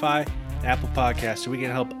 Spotify, Apple Podcasts, so we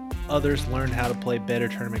can help others learn how to play better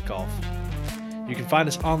tournament golf. You can find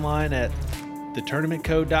us online at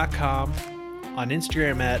thetournamentcode.com, on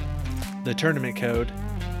Instagram at thetournamentcode,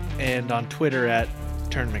 and on Twitter at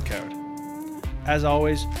tournamentcode. As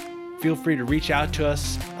always, feel free to reach out to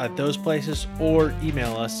us at those places or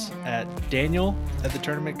email us at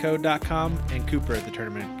daniel@thetournamentcode.com and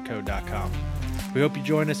cooper@thetournamentcode.com. We hope you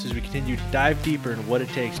join us as we continue to dive deeper into what it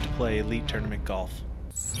takes to play elite tournament golf.